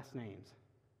or last names,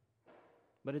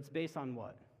 but it's based on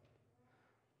what?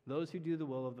 Those who do the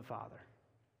will of the Father.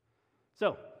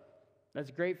 So, that's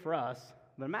great for us,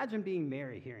 but imagine being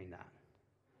Mary hearing that.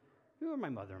 Who are my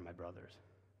mother and my brothers?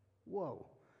 Whoa.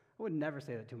 I would never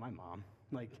say that to my mom.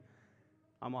 Like,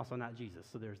 I'm also not Jesus,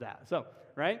 so there's that. So,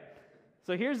 right?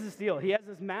 So here's this deal. He has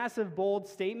this massive, bold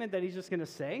statement that he's just going to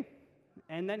say,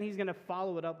 and then he's going to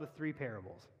follow it up with 3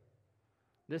 parables.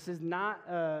 This is not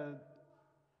an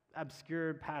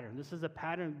obscure pattern. This is a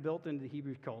pattern built into the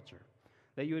Hebrew culture,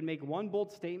 that you would make one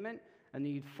bold statement, and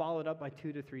then you'd follow it up by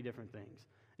 2 to 3 different things.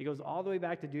 He goes all the way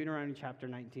back to Deuteronomy chapter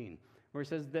 19, where he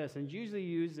says this, and it's usually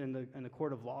used in the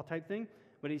court of law type thing,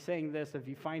 but he's saying this: if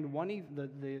you find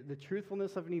the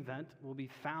truthfulness of an event will be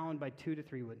found by 2 to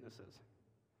 3 witnesses.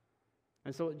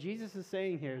 And so what Jesus is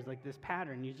saying here is like this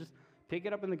pattern. You just pick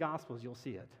it up in the Gospels, you'll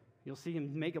see it. You'll see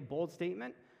him make a bold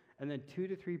statement, and then 2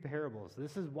 to 3 parables.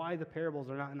 This is why the parables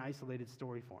are not in isolated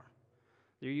story form.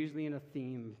 They're usually in a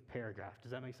theme paragraph.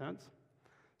 Does that make sense?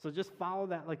 So just follow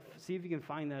that, see if you can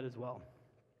find that as well.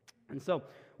 And so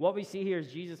what we see here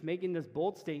is Jesus making this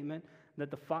bold statement that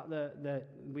that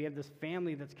we have this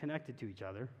family that's connected to each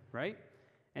other, right?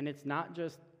 And it's not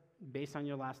just based on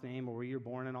your last name or where you're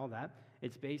born and all that.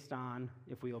 It's based on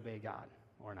if we obey God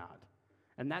or not.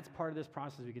 And that's part of this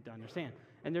process we get to understand.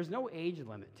 And there's no age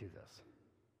limit to this.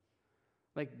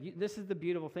 This is the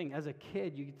beautiful thing. As a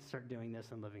kid, you get to start doing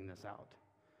this and living this out.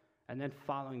 And then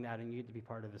following that, and you get to be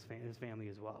part of his family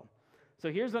as well. So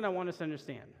here's what I want us to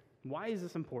understand. Why is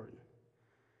this important?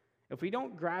 If we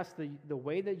don't grasp the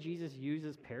way that Jesus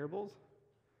uses parables,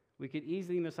 we could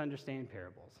easily misunderstand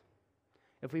parables.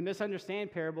 If we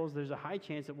misunderstand parables, there's a high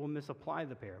chance that we'll misapply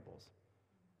the parables.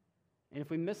 And if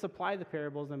we misapply the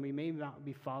parables, then we may not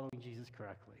be following Jesus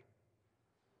correctly.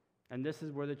 And this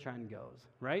is where the trend goes,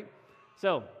 right?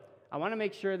 So I want to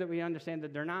make sure that we understand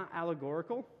that they're not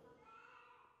allegorical,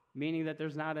 meaning that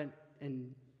there's not a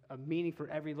meaning for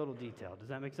every little detail. Does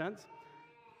that make sense?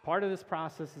 Part of this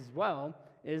process as well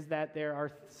is that there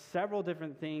are several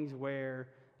different things where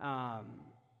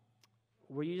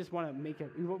you just want to make it,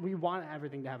 we want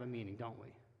everything to have a meaning, don't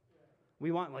we?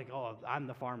 We want, like, oh, I'm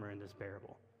the farmer in this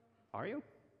parable. Are you?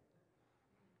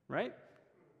 Right?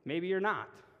 Maybe you're not,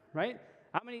 right?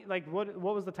 How many, like, what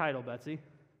was the title, Betsy?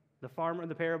 The farmer,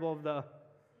 the parable of the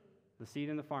seed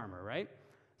and the farmer, right?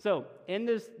 So in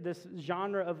this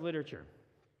genre of literature,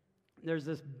 there's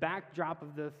this backdrop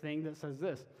of the thing that says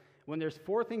this. When there's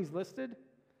 4 things listed,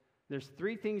 there's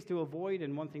 3 things to avoid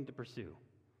and 1 thing to pursue.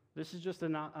 This is just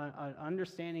an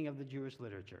understanding of the Jewish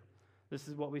literature. This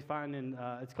is what we find in,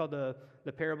 it's called the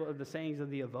parable of the sayings of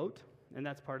the Avot, and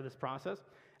that's part of this process.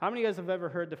 How many of you guys have ever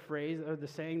heard the phrase or the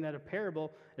saying that a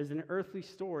parable is an earthly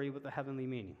story with a heavenly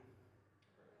meaning?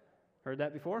 Heard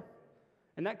that before?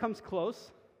 And that comes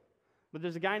close, but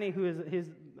there's a guy named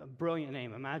his brilliant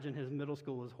name. Imagine his middle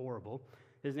school was horrible.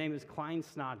 His name is Klein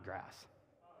Snodgrass.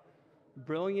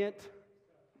 Brilliant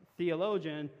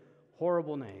theologian,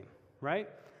 horrible name, right?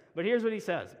 But here's what he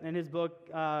says in his book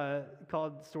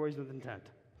called Stories with Intent.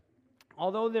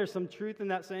 Although there's some truth in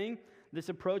that saying, this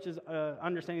approach is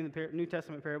understanding the New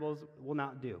Testament parables will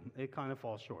not do. It kind of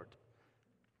falls short.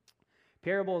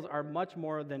 Parables are much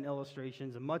more than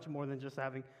illustrations and much more than just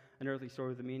having an earthly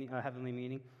story with a heavenly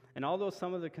meaning. And although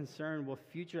some of the concern with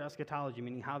future eschatology,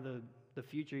 meaning how the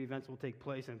future events will take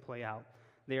place and play out,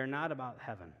 they are not about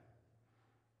heaven.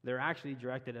 They're actually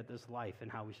directed at this life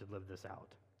and how we should live this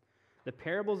out. The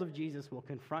parables of Jesus will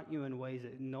confront you in ways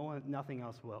that nothing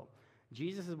else will.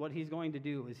 Jesus is what he's going to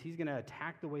do is he's going to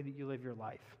attack the way that you live your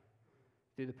life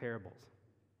through the parables.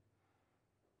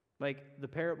 Like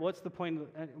what's the point?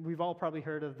 We've all probably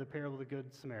heard of the parable of the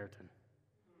Good Samaritan.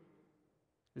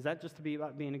 Is that just to be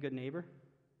about being a good neighbor?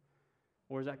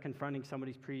 Or is that confronting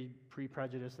somebody's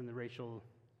pre-prejudice and the racial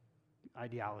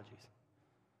ideologies?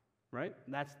 Right?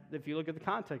 That's, if you look at the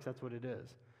context, that's what it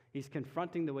is. He's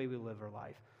confronting the way we live our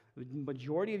life. The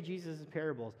majority of Jesus'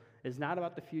 parables is not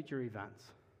about the future events,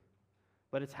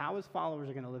 but it's how his followers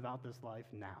are going to live out this life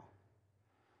now.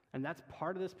 And that's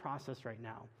part of this process right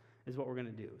now, is what we're going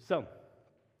to do. So,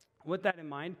 with that in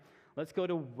mind, let's go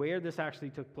to where this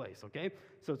actually took place, okay?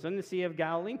 So it's in the Sea of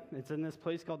Galilee. It's in this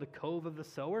place called the Cove of the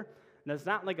Sower. And it's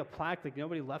not like a plaque, like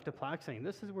nobody left a plaque saying,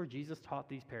 this is where Jesus taught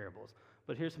these parables.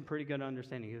 But here's some pretty good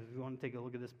understanding. If you want to take a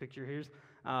look at this picture, here's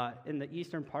in the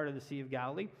eastern part of the Sea of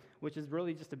Galilee, which is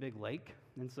really just a big lake.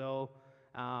 And so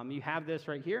you have this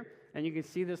right here, and you can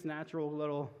see this natural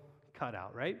little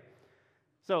cutout, right?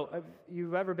 So if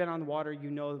you've ever been on the water, you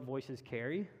know that voices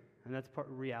carry, and that's part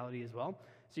of reality as well.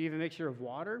 So you have a mixture of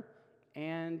water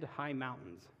and high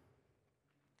mountains.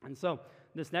 And so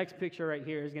this next picture right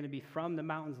here is going to be from the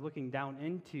mountains looking down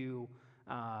into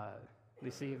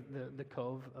the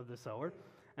Cove of the Sower.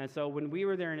 And so when we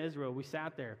were there in Israel, we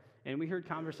sat there, and we heard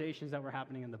conversations that were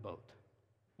happening in the boat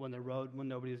when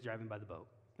nobody was driving by the boat,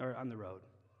 or on the road.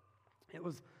 It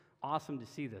was awesome to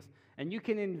see this. And you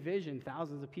can envision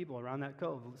thousands of people around that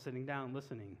cove sitting down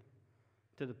listening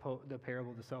to the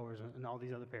parable of the sowers and all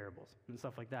these other parables and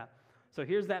stuff like that. So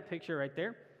here's that picture right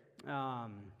there.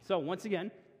 So once again,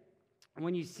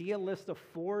 when you see a list of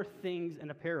 4 things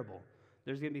in a parable,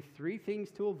 there's going to be 3 things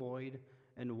to avoid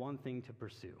and 1 thing to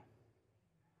pursue.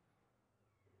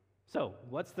 So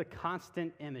what's the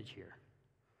constant image here?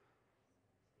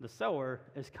 The sower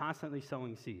is constantly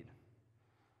sowing seed.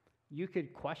 You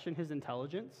could question his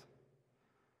intelligence,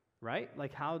 right?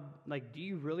 Do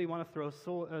you really want to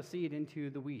throw a seed into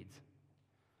the weeds?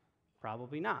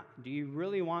 Probably not. Do you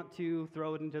really want to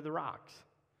throw it into the rocks?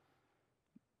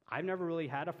 I've never really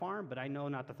had a farm, but I know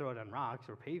not to throw it on rocks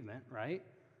or pavement, right?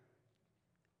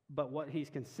 But what he's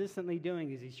consistently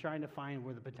doing is he's trying to find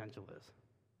where the potential is.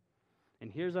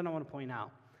 And here's what I want to point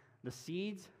out. The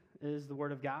seeds is the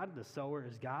word of God. The sower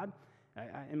is God,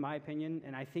 in my opinion.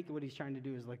 And I think what he's trying to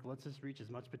do is let's just reach as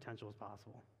much potential as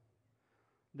possible.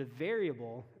 The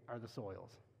variable are the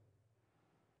soils.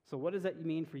 So what does that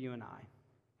mean for you and I?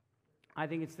 I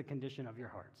think it's the condition of your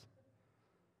hearts.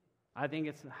 I think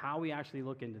it's how we actually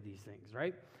look into these things,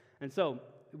 right? And so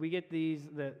we get these,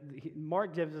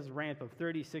 Mark gives us a ramp of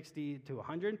 30, 60 to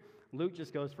 100. Luke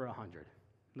just goes for 100.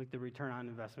 Like the return on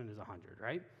investment is 100,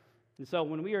 right? And so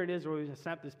when we were at Israel, we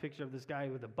snapped this picture of this guy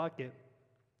with a bucket,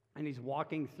 and he's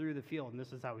walking through the field, and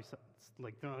this is how he's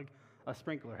like throwing a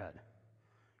sprinkler head.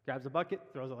 Grabs a bucket,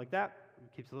 throws it like that,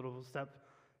 keeps a little step,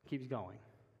 keeps going.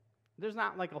 There's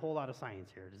not like a whole lot of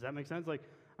science here. Does that make sense? Like,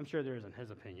 I'm sure there is in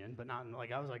his opinion, but not in,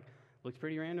 like, I was like, looks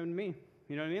pretty random to me.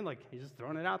 You know what I mean? Like, he's just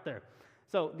throwing it out there.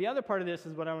 So the other part of this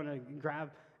is what I want to grab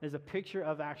is a picture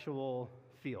of actual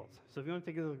fields. So if you want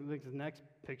to take a look at the next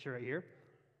picture right here.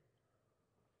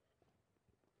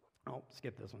 Oh,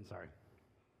 skip this one, sorry.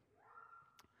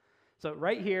 So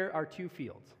right here are two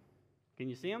fields. Can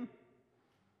you see them?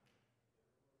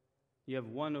 You have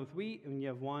one with wheat, and you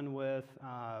have one with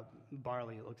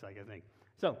barley, it looks like, I think.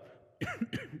 So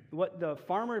what the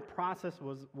farmer process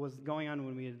was going on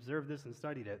when we observed this and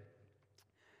studied it,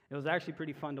 it was actually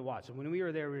pretty fun to watch. So when we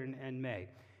were there, we were in May,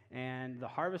 and the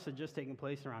harvest had just taken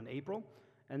place around April,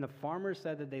 and the farmers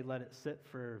said that they let it sit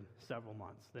for several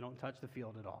months. They don't touch the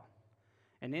field at all.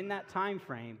 And in that time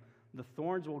frame, the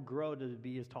thorns will grow to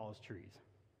be as tall as trees.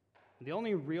 The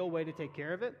only real way to take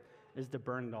care of it is to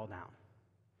burn it all down.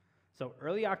 So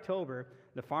early October,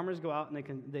 the farmers go out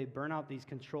and they burn out these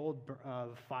controlled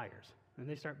fires, and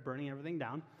they start burning everything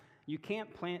down. You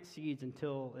can't plant seeds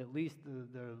until at least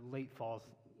the late fall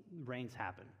rains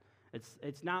happen.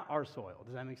 It's not our soil.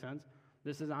 Does that make sense?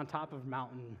 This is on top of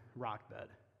mountain rock bed.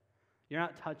 You're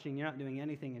not touching, you're not doing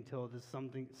anything until this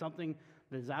something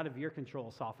that is out of your control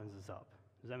softens this up.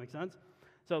 Does that make sense?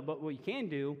 So, but what you can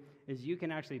do is you can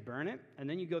actually burn it, and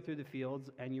then you go through the fields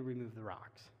and you remove the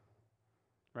rocks.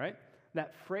 Right?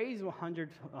 That phrase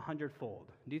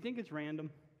 100-fold, do you think it's random?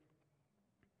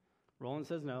 Roland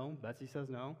says no. Betsy says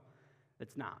no.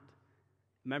 It's not.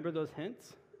 Remember those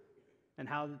hints? And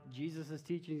how Jesus'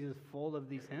 teaching is full of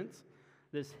these hints?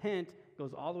 This hint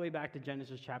goes all the way back to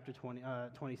Genesis chapter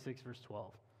 26, verse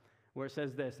 12, where it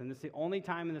says this, and it's the only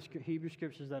time in the Hebrew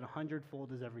Scriptures that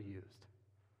 100-fold is ever used.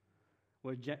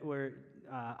 Where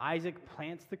Isaac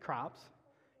plants the crops,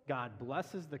 God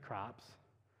blesses the crops,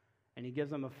 and he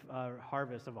gives them a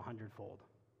harvest of 100-fold.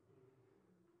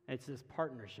 It's this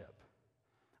partnership.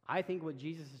 I think what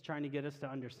Jesus is trying to get us to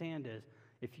understand is,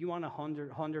 if you want a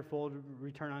 100-fold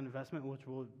return on investment, which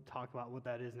we'll talk about what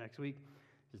that is next week,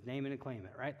 just name it and claim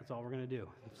it, right? That's all we're going to do.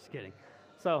 I'm just kidding.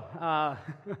 So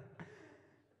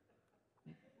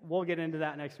we'll get into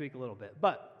that next week a little bit.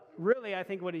 But really, I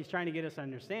think what he's trying to get us to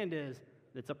understand is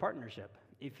it's a partnership.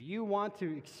 If you want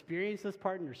to experience this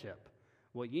partnership,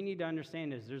 what you need to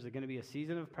understand is there's going to be a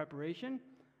season of preparation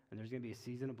and there's going to be a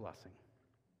season of blessing.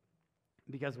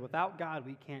 Because without God,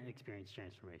 we can't experience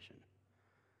transformation.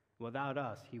 Without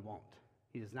us, he won't.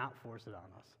 He does not force it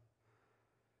on us.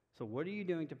 So what are you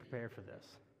doing to prepare for this?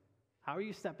 How are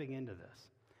you stepping into this?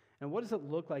 And what does it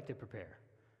look like to prepare?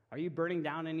 Are you burning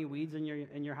down any weeds in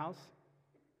your house?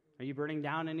 Are you burning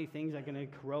down any things that are going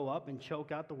to grow up and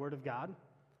choke out the word of God?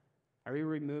 Are you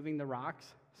removing the rocks?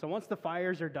 So once the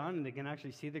fires are done and they can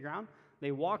actually see the ground,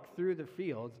 they walk through the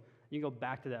fields. You can go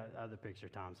back to that other picture,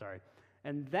 Tom, sorry.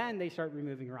 And then they start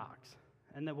removing rocks.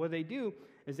 And then what they do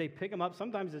is they pick them up.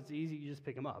 Sometimes it's easy, you just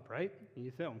pick them up, right? And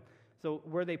you throw them. So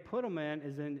where they put them in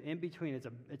is in between.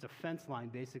 It's a fence line,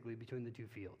 basically, between the two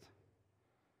fields.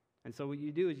 And so what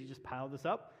you do is you just pile this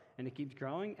up, and it keeps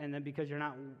growing. And then because you're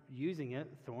not using it,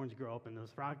 thorns grow up in those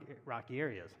rocky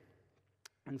areas.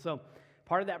 And so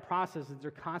part of that process is they're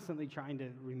constantly trying to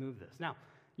remove this. Now,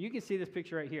 you can see this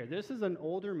picture right here. This is an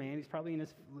older man. He's probably in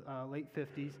his late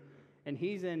 50s, and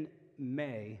he's in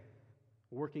May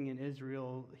working in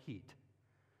Israel heat.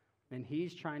 And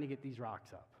he's trying to get these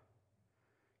rocks up.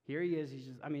 Here he is.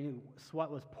 Sweat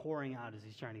was pouring out as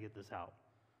he's trying to get this out.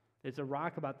 It's a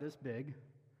rock about this big,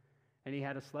 and he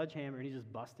had a sledgehammer, and he's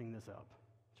just busting this up,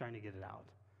 trying to get it out.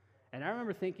 And I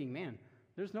remember thinking, man,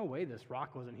 there's no way this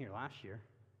rock wasn't here last year.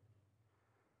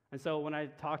 And so when I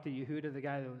talked to Yehuda, the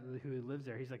guy who lives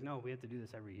there, he's like, no, we have to do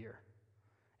this every year.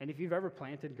 And if you've ever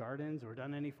planted gardens or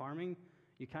done any farming,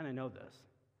 you kind of know this.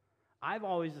 I've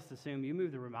always just assumed you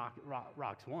move the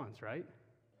rocks once, right?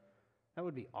 That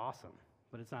would be awesome,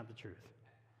 but it's not the truth.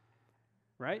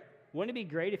 Right? Wouldn't it be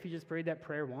great if you just prayed that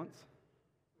prayer once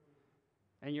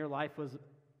and your life was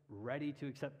ready to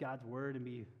accept God's word and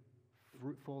be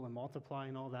fruitful and multiply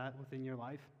and all that within your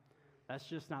life? That's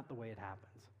just not the way it happens.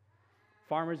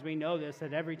 Farmers, we know this,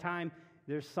 that every time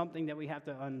there's something that we have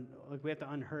to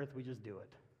unearth, we just do it.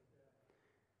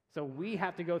 So we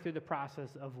have to go through the process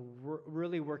of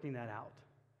really working that out,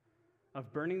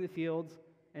 of burning the fields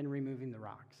and removing the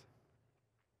rocks,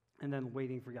 and then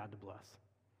waiting for God to bless.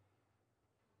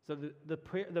 So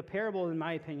the parable, in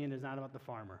my opinion, is not about the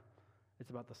farmer. It's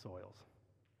about the soils.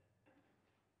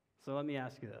 So let me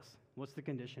ask you this. What's the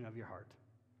condition of your heart?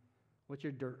 What's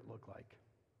your dirt look like?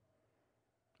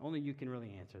 Only you can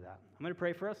really answer that. I'm going to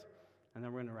pray for us, and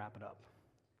then we're going to wrap it up.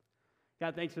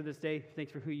 God, thanks for this day. Thanks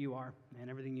for who you are and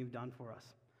everything you've done for us.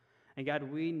 And God,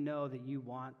 we know that you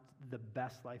want the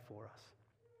best life for us.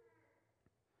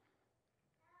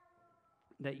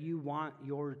 That you want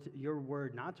your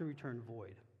word not to return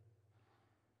void.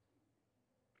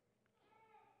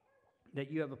 That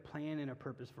you have a plan and a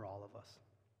purpose for all of us.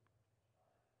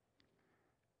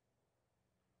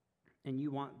 And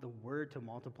you want the word to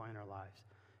multiply in our lives,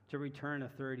 to return a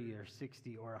 30 or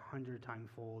 60 or 100 time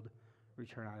fold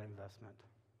return on investment.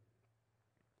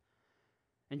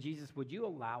 And Jesus, would you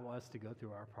allow us to go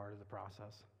through our part of the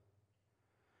process?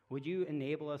 Would you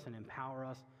enable us and empower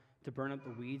us to burn up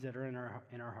the weeds that are in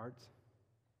our hearts?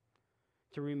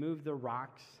 To remove the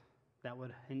rocks that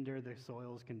would hinder the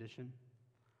soil's condition?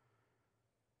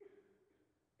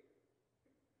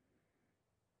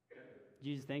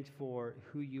 Jesus, thanks for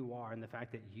who you are and the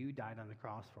fact that you died on the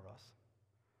cross for us.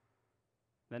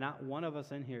 That not one of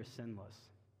us in here is sinless.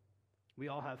 We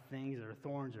all have things that are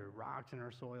thorns or rocks in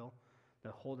our soil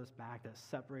that hold us back, that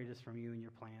separate us from you and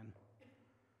your plan.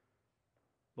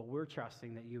 But we're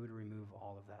trusting that you would remove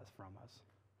all of that from us.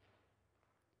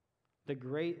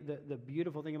 The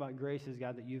beautiful thing about grace is,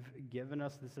 God, that you've given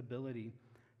us this ability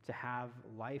to have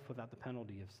life without the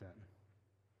penalty of sin.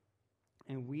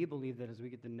 And we believe that as we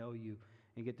get to know you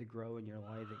and get to grow in your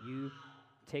life, that you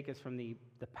take us from the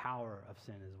power of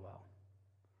sin as well.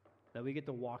 That we get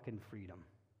to walk in freedom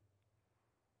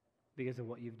because of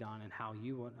what you've done and how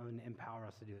you want to empower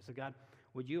us to do it. So God,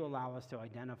 would you allow us to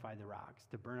identify the rocks,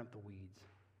 to burn up the weeds,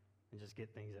 and just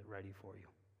get things ready for you.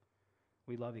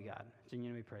 We love you, God. It's in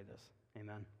your name we pray this.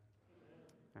 Amen.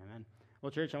 Amen.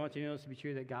 Well, church, I want you to know this to be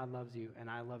true, that God loves you, and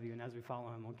I love you, and as we follow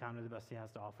him, we'll encounter the best he has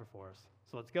to offer for us.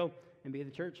 So let's go and be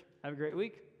the church. Have a great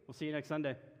week. We'll see you next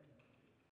Sunday.